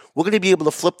America, we're going to be able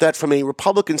to flip that from a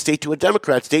Republican state to a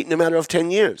Democrat state in a matter of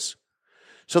 10 years.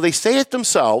 So they say it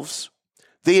themselves.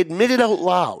 They admit it out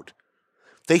loud.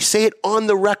 They say it on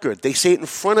the record. They say it in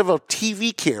front of a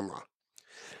TV camera.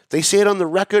 They say it on the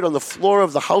record on the floor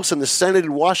of the House and the Senate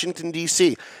in Washington,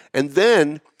 D.C. And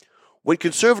then when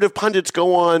conservative pundits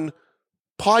go on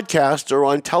podcasts or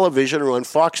on television or on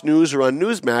Fox News or on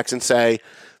Newsmax and say,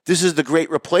 this is the great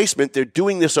replacement, they're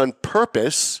doing this on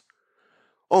purpose.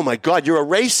 Oh my God, you're a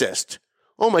racist.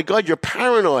 Oh my God, you're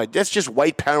paranoid. That's just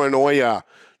white paranoia.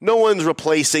 No one's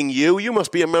replacing you. You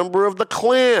must be a member of the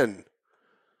Klan.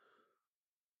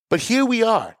 But here we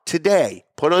are today,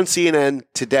 put on CNN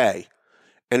today,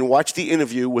 and watch the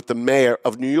interview with the mayor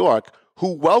of New York,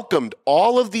 who welcomed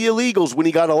all of the illegals when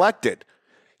he got elected.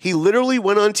 He literally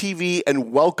went on TV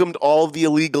and welcomed all of the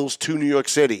illegals to New York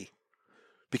City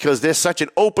because they're such an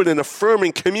open and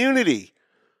affirming community.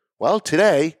 Well,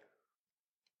 today,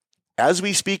 as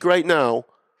we speak right now,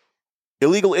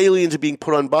 illegal aliens are being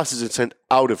put on buses and sent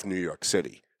out of New York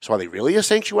City. So are they really a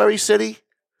sanctuary city?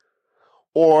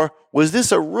 Or was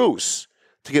this a ruse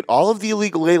to get all of the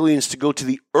illegal aliens to go to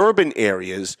the urban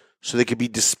areas so they could be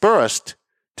dispersed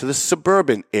to the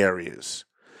suburban areas?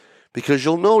 Because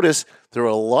you'll notice there are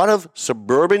a lot of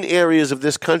suburban areas of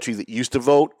this country that used to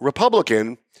vote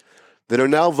Republican that are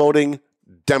now voting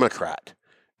Democrat.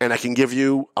 And I can give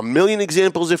you a million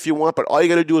examples if you want, but all you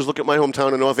got to do is look at my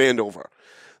hometown of North Andover.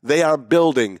 They are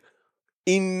building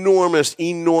enormous,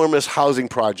 enormous housing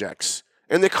projects.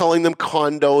 And they're calling them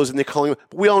condos, and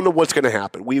we all know what's going to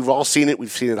happen. We've all seen it.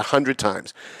 We've seen it 100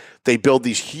 times. They build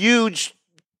these huge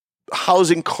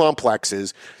housing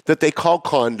complexes that they call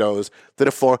condos that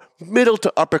are for middle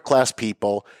to upper class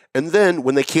people. And then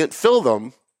when they can't fill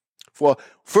them,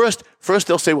 first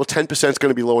they'll say, well, 10% is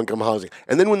going to be low income housing.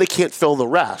 And then when they can't fill the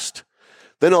rest,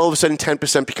 then all of a sudden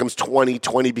 10% becomes 20,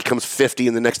 20 becomes 50,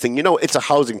 and the next thing you know, it's a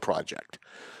housing project.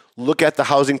 Look at the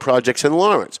housing projects in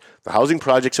Lawrence. The housing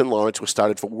projects in Lawrence were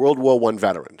started for World War I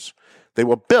veterans. They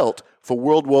were built for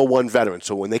World War I veterans.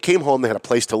 So when they came home, they had a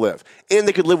place to live. And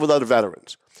they could live with other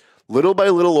veterans. Little by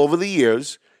little over the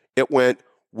years, it went,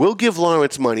 we'll give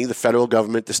Lawrence money, the federal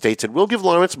government, the state said, we'll give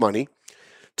Lawrence money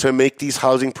to make these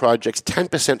housing projects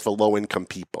 10% for low-income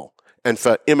people and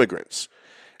for immigrants.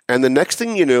 And the next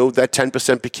thing you knew, that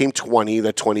 10% became 20,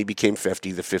 that 20 became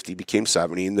 50, the 50 became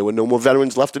 70, and there were no more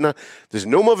veterans left in that. There's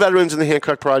no more veterans in the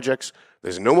Hancock projects.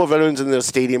 There's no more veterans in the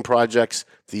stadium projects,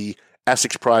 the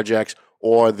Essex projects,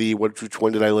 or which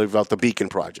one did I leave out? The Beacon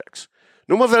projects.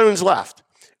 No more veterans left.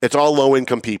 It's all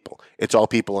low-income people. It's all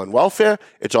people on welfare.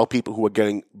 It's all people who are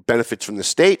getting benefits from the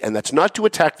state, and that's not to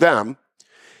attack them.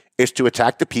 It's to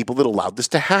attack the people that allowed this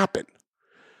to happen.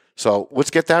 So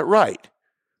let's get that right.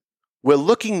 We're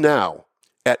looking now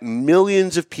at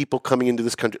millions of people coming into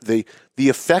this country. The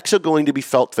effects are going to be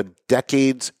felt for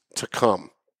decades to come.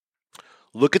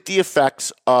 Look at the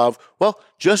effects of,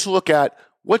 just look at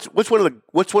what's one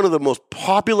of the most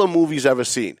popular movies ever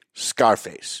seen?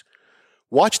 Scarface.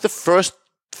 Watch the first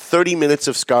 30 minutes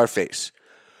of Scarface.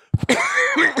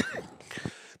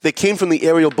 They came from the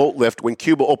aerial boat lift when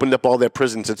Cuba opened up all their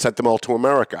prisons and sent them all to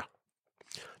America.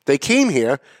 They came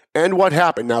here, and what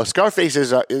happened? Now, Scarface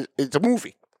is a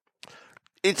movie.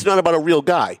 It's not about a real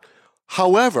guy.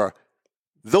 However,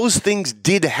 those things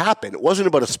did happen. It wasn't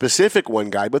about a specific one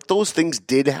guy, but those things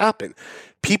did happen.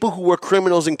 People who were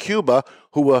criminals in Cuba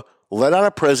who were let out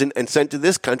of prison and sent to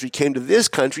this country came to this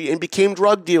country and became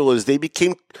drug dealers. They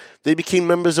became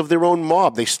members of their own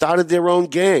mob. They started their own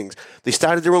gangs. They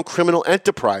started their own criminal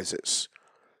enterprises.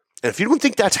 And if you don't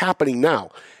think that's happening now,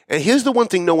 and here's the one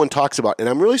thing no one talks about, and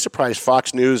I'm really surprised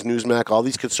Fox News, Newsmax, all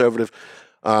these conservative,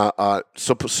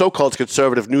 so-called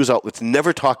conservative news outlets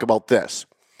never talk about this.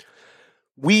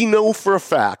 We know for a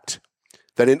fact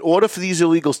that in order for these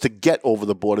illegals to get over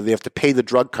the border, they have to pay the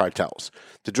drug cartels.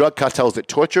 The drug cartels that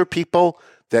torture people,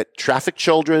 that traffic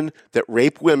children, that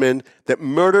rape women, that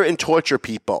murder and torture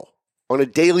people on a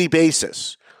daily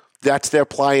basis. That's their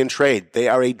ply and trade. They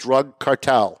are a drug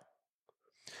cartel.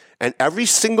 And every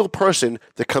single person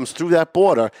that comes through that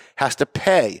border has to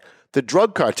pay the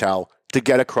drug cartel to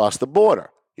get across the border.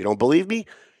 You don't believe me?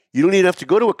 You don't even have to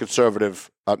go to a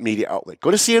conservative media outlet. Go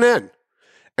to CNN.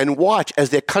 and watch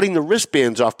as they're cutting the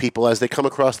wristbands off people as they come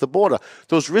across the border.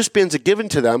 Those wristbands are given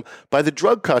to them by the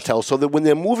drug cartel so that when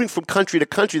they're moving from country to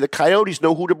country, the coyotes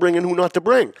know who to bring and who not to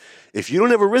bring. If you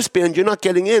don't have a wristband, you're not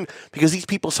getting in because these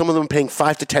people, some of them are paying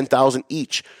 $5,000 to $10,000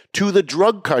 each to the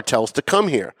drug cartels to come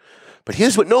here. But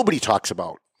here's what nobody talks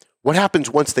about. What happens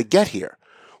once they get here?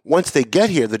 Once they get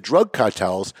here, the drug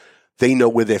cartels, they know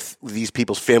where these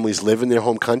people's families live in their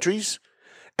home countries,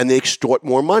 and they extort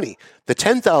more money. The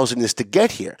 $10,000 is to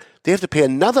get here. They have to pay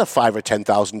another $5,000 or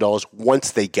 $10,000 once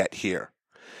they get here.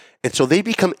 And so they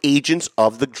become agents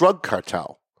of the drug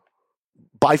cartel.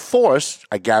 By force,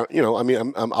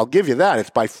 I'll give you that. It's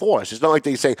by force. It's not like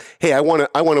they say, hey, I want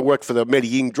to work for the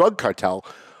Medellin drug cartel.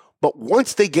 But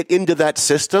once they get into that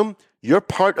system, you're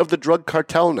part of the drug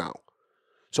cartel now.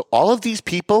 So all of these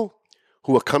people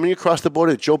who are coming across the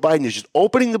border, Joe Biden is just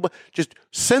opening just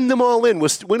send them all in. We're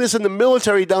going to send the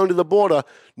military down to the border,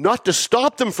 not to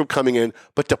stop them from coming in,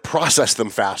 but to process them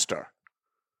faster.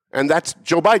 And that's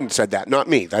Joe Biden said that, not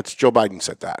me. That's Joe Biden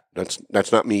said that.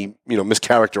 That's not me,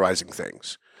 mischaracterizing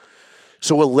things.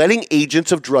 So we're letting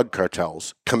agents of drug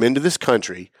cartels come into this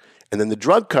country, and then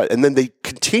and then they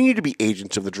continue to be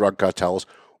agents of the drug cartels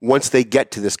once they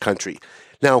get to this country.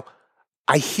 Now,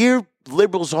 I hear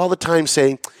liberals all the time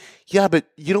saying, yeah, but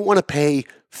you don't want to pay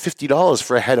 $50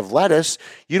 for a head of lettuce.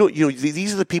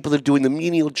 These are the people that are doing the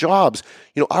menial jobs.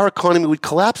 Our economy would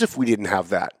collapse if we didn't have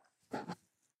that.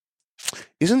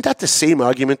 Isn't that the same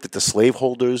argument that the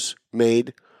slaveholders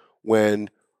made when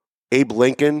Abe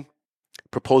Lincoln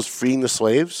proposed freeing the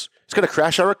slaves? It's going to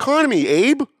crash our economy,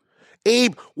 Abe.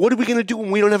 Abe, what are we going to do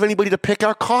when we don't have anybody to pick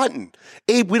our cotton?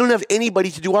 Abe, we don't have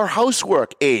anybody to do our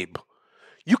housework, Abe.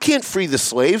 You can't free the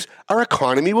slaves. Our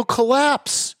economy will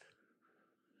collapse.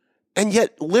 And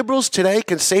yet liberals today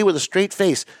can say with a straight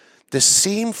face the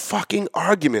same fucking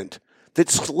argument that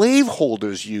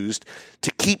slaveholders used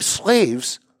to keep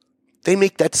slaves. They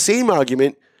make that same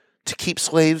argument to keep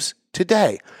slaves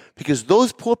today. Because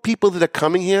those poor people that are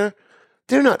coming here,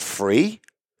 they're not free.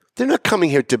 They're not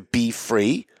coming here to be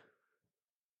free.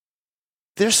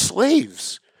 They're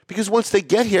slaves. Because once they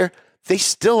get here, they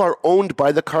still are owned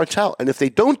by the cartel. And if they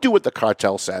don't do what the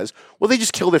cartel says, well, they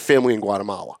just kill their family in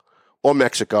Guatemala or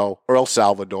Mexico or El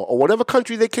Salvador or whatever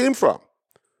country they came from.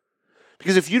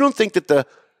 Because if you don't think that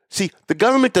the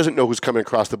government doesn't know who's coming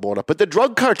across the border, but the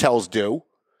drug cartels do.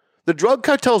 The drug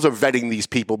cartels are vetting these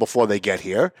people before they get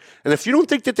here. And if you don't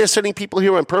think that they're sending people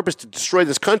here on purpose to destroy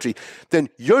this country, then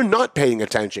you're not paying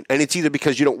attention. And it's either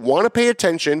because you don't want to pay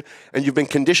attention and you've been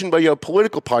conditioned by your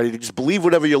political party to just believe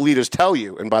whatever your leaders tell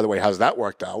you. And by the way, how's that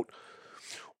worked out?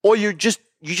 Or you just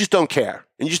don't care.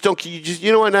 And you're just going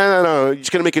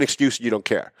to make an excuse and you don't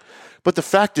care. But the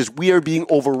fact is we are being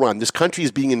overrun. This country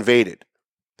is being invaded.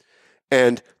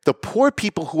 And the poor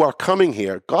people who are coming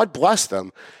here, God bless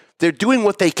them, they're doing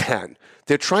what they can.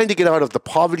 They're trying to get out of the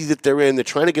poverty that they're in. They're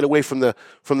trying to get away from the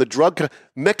drug.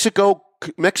 Mexico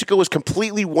is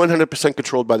completely 100%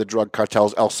 controlled by the drug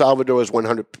cartels. El Salvador is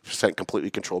 100%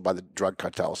 completely controlled by the drug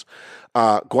cartels.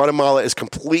 Guatemala is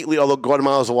completely, although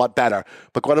Guatemala is a lot better,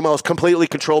 but Guatemala is completely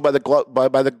controlled by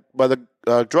the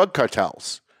drug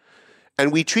cartels.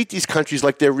 And we treat these countries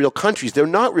like they're real countries. They're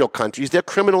not real countries. They're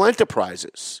criminal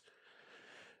enterprises.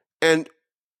 And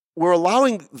we're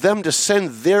allowing them to send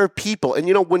their people. And,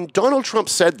 when Donald Trump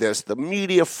said this, the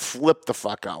media flipped the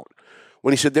fuck out.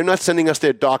 When he said they're not sending us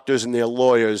their doctors and their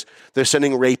lawyers, they're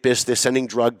sending rapists, they're sending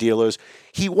drug dealers.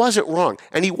 He wasn't wrong.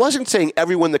 And he wasn't saying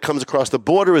everyone that comes across the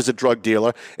border is a drug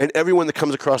dealer and everyone that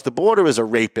comes across the border is a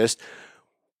rapist.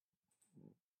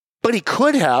 But he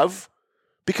could have,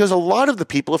 because a lot of the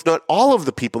people, if not all of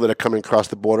the people that are coming across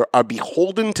the border, are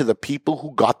beholden to the people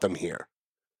who got them here.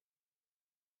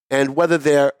 And whether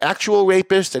they're actual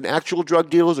rapists and actual drug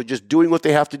dealers or just doing what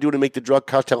they have to do to make the drug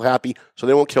cartel happy so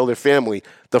they won't kill their family,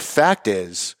 the fact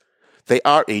is they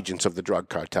are agents of the drug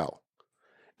cartel.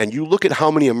 And you look at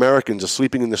how many Americans are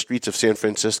sleeping in the streets of San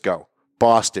Francisco,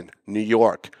 Boston, New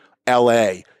York,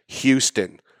 L.A.,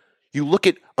 Houston. You look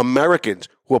at Americans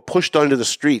who are pushed onto the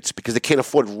streets because they can't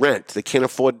afford rent, they can't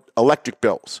afford electric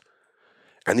bills.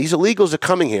 And these illegals are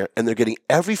coming here and they're getting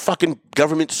every fucking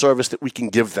government service that we can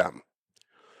give them.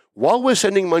 While we're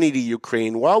sending money to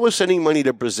Ukraine, while we're sending money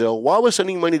to Brazil, while we're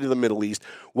sending money to the Middle East,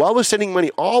 while we're sending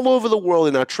money all over the world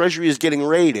and our treasury is getting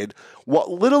raided, what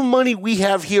little money we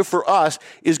have here for us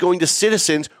is going to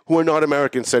citizens who are not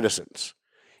American citizens.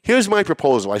 Here's my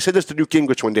proposal. I said this to Newt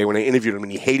Gingrich one day when I interviewed him,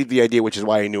 and he hated the idea, which is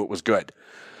why I knew it was good.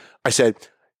 I said,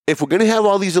 if we're going to have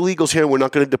all these illegals here and we're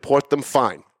not going to deport them,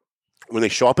 fine. When they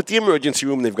show up at the emergency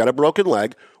room and they've got a broken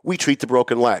leg, we treat the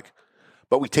broken leg.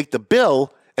 But we take the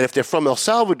bill, and if they're from El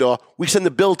Salvador, we send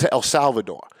the bill to El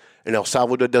Salvador. and El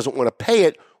Salvador doesn't want to pay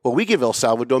it, well, we give El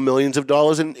Salvador millions of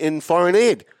dollars in foreign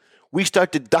aid. We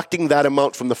start deducting that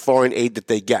amount from the foreign aid that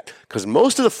they get, because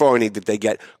most of the foreign aid that they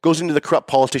get goes into the corrupt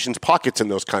politicians' pockets in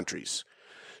those countries.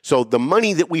 So the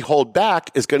money that we hold back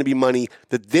is going to be money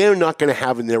that they're not going to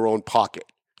have in their own pocket.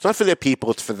 It's not for their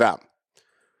people, it's for them.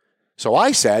 So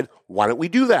I said, why don't we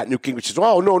do that? Newt Gingrich says,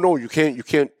 oh, no, you can't.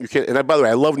 And by the way,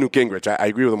 I love Newt Gingrich. I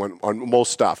agree with him on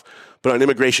most stuff. But on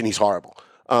immigration, he's horrible.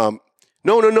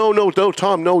 No,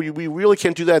 Tom, no, we really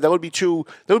can't do that. That would be too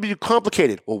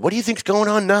complicated. Well, what do you think's going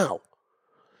on now?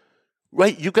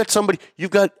 Right? You've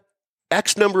got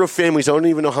X number of families. I don't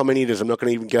even know how many it is. I'm not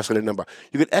going to even guess at a number.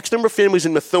 You've got X number of families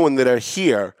in Methuen that are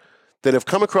here, that have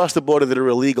come across the border, that are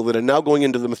illegal, that are now going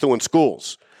into the Methuen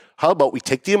schools. How about we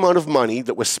take the amount of money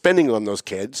that we're spending on those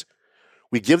kids,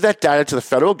 we give that data to the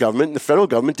federal government, and the federal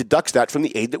government deducts that from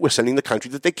the aid that we're sending the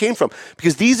country that they came from.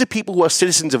 Because these are people who are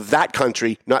citizens of that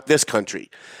country, not this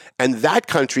country. And that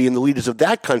country and the leaders of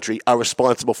that country are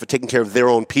responsible for taking care of their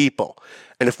own people.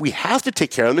 And if we have to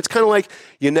take care of them, it's kind of like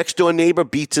your next door neighbor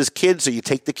beats his kid, so you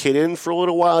take the kid in for a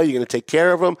little while, you're going to take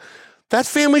care of him. That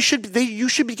family you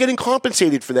should be getting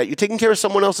compensated for that. You're taking care of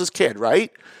someone else's kid,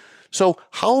 right? So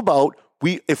how about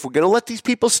if we're going to let these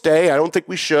people stay, I don't think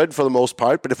we should for the most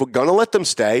part, but if we're going to let them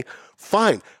stay,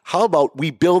 fine. How about we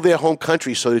build their home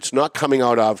country so that it's not coming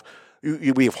out of,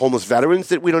 we have homeless veterans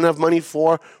that we don't have money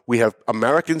for. We have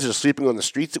Americans that are sleeping on the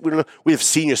streets that we don't have. We have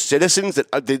senior citizens that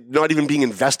are not even being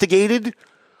investigated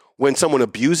when someone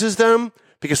abuses them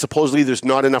because supposedly there's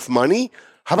not enough money.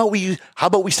 How about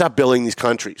we stop building these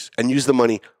countries and use the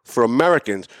money for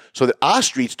Americans so that our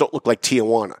streets don't look like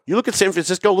Tijuana? You look at San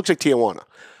Francisco, it looks like Tijuana.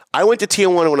 I went to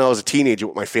Tijuana when I was a teenager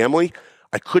with my family.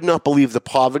 I could not believe the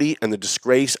poverty and the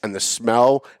disgrace and the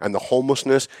smell and the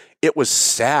homelessness. It was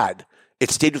sad.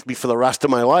 It stayed with me for the rest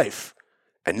of my life.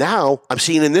 And now I'm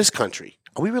seeing it in this country.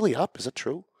 Are we really up? Is that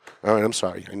true? All right, I'm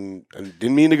sorry. I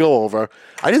didn't mean to go over.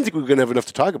 I didn't think we were going to have enough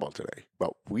to talk about today.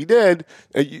 But we did.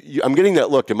 I'm getting that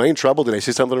look. Am I in trouble? Did I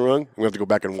say something wrong? I'm going to have to go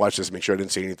back and watch this and make sure I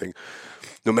didn't say anything.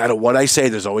 No matter what I say,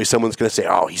 there's always someone's going to say,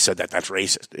 oh, he said that. That's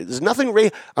racist. There's nothing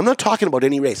I'm not talking about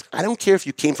any race. I don't care if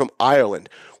you came from Ireland.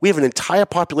 We have an entire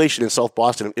population in South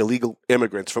Boston of illegal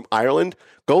immigrants from Ireland.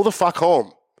 Go the fuck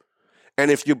home.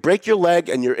 And if you break your leg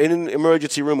and you're in an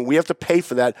emergency room and we have to pay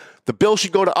for that, the bill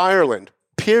should go to Ireland.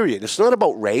 Period. It's not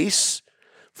about race.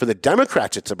 For the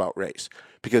Democrats, it's about race.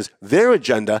 Because their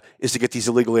agenda is to get these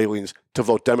illegal aliens to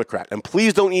vote Democrat. And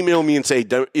please don't email me and say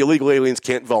illegal aliens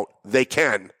can't vote. They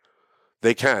can.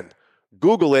 They can.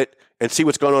 Google it and see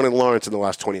what's going on in Lawrence in the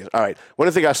last 20 years. All right. One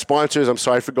of the our sponsors, I'm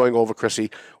sorry for going over,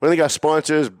 Chrissy. One of the our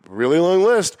sponsors, really long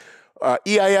list,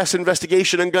 EIS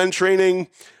Investigation and Gun Training,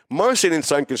 Marson &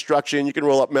 Son Construction, you can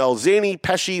roll up Mel, Zany,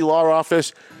 Pesci Law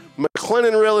Office,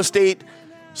 McLennan Real Estate,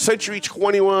 Century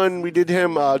 21, we did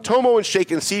him, Tomo and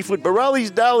Shaken Seafood,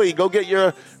 Borelli's Deli, go get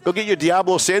your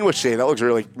Diablo sandwich today. That looks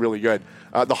really, really good.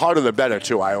 The harder the better,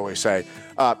 too, I always say.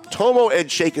 Tomo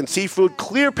and Shaken Seafood,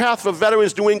 Clear Path for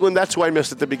Veterans New England, that's who I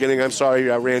missed at the beginning, I'm sorry,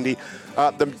 Randy.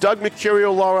 The Doug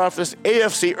Mercurio Law Office,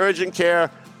 AFC Urgent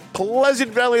Care,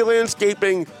 Pleasant Valley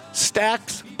Landscaping,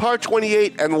 Stacks, Par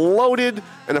 28, and Loaded,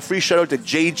 and a free shout-out to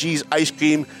JG's Ice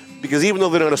Cream, because even though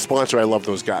they're not a sponsor, I love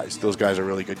those guys. Those guys are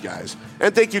really good guys.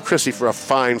 And thank you, Chrissy, for a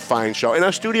fine, fine show. And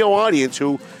our studio audience,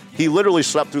 who he literally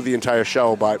slept through the entire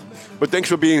show, but thanks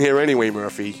for being here anyway,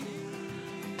 Murphy.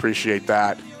 Appreciate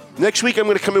that. Next week, I'm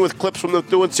going to come in with clips from the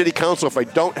Methuen City Council if I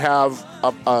don't have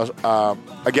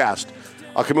a guest.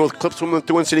 I'll come in with clips from the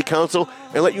Methuen City Council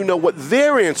and let you know what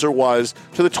their answer was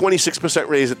to the 26%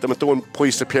 raise that the Methuen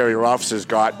Police Superior officers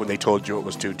got when they told you it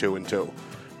was 2, 2, and 2.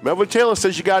 Melvin Taylor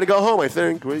says you got to go home, I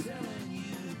think.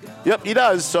 Yep, he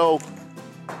does, so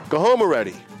go home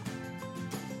already.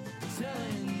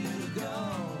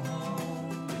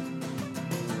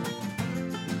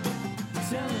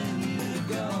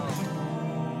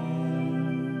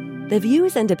 The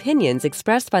views and opinions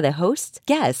expressed by the hosts,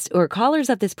 guests, or callers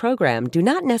of this program do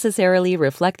not necessarily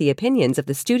reflect the opinions of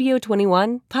the Studio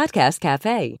 21 Podcast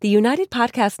Cafe, the United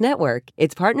Podcast Network,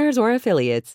 its partners, or affiliates.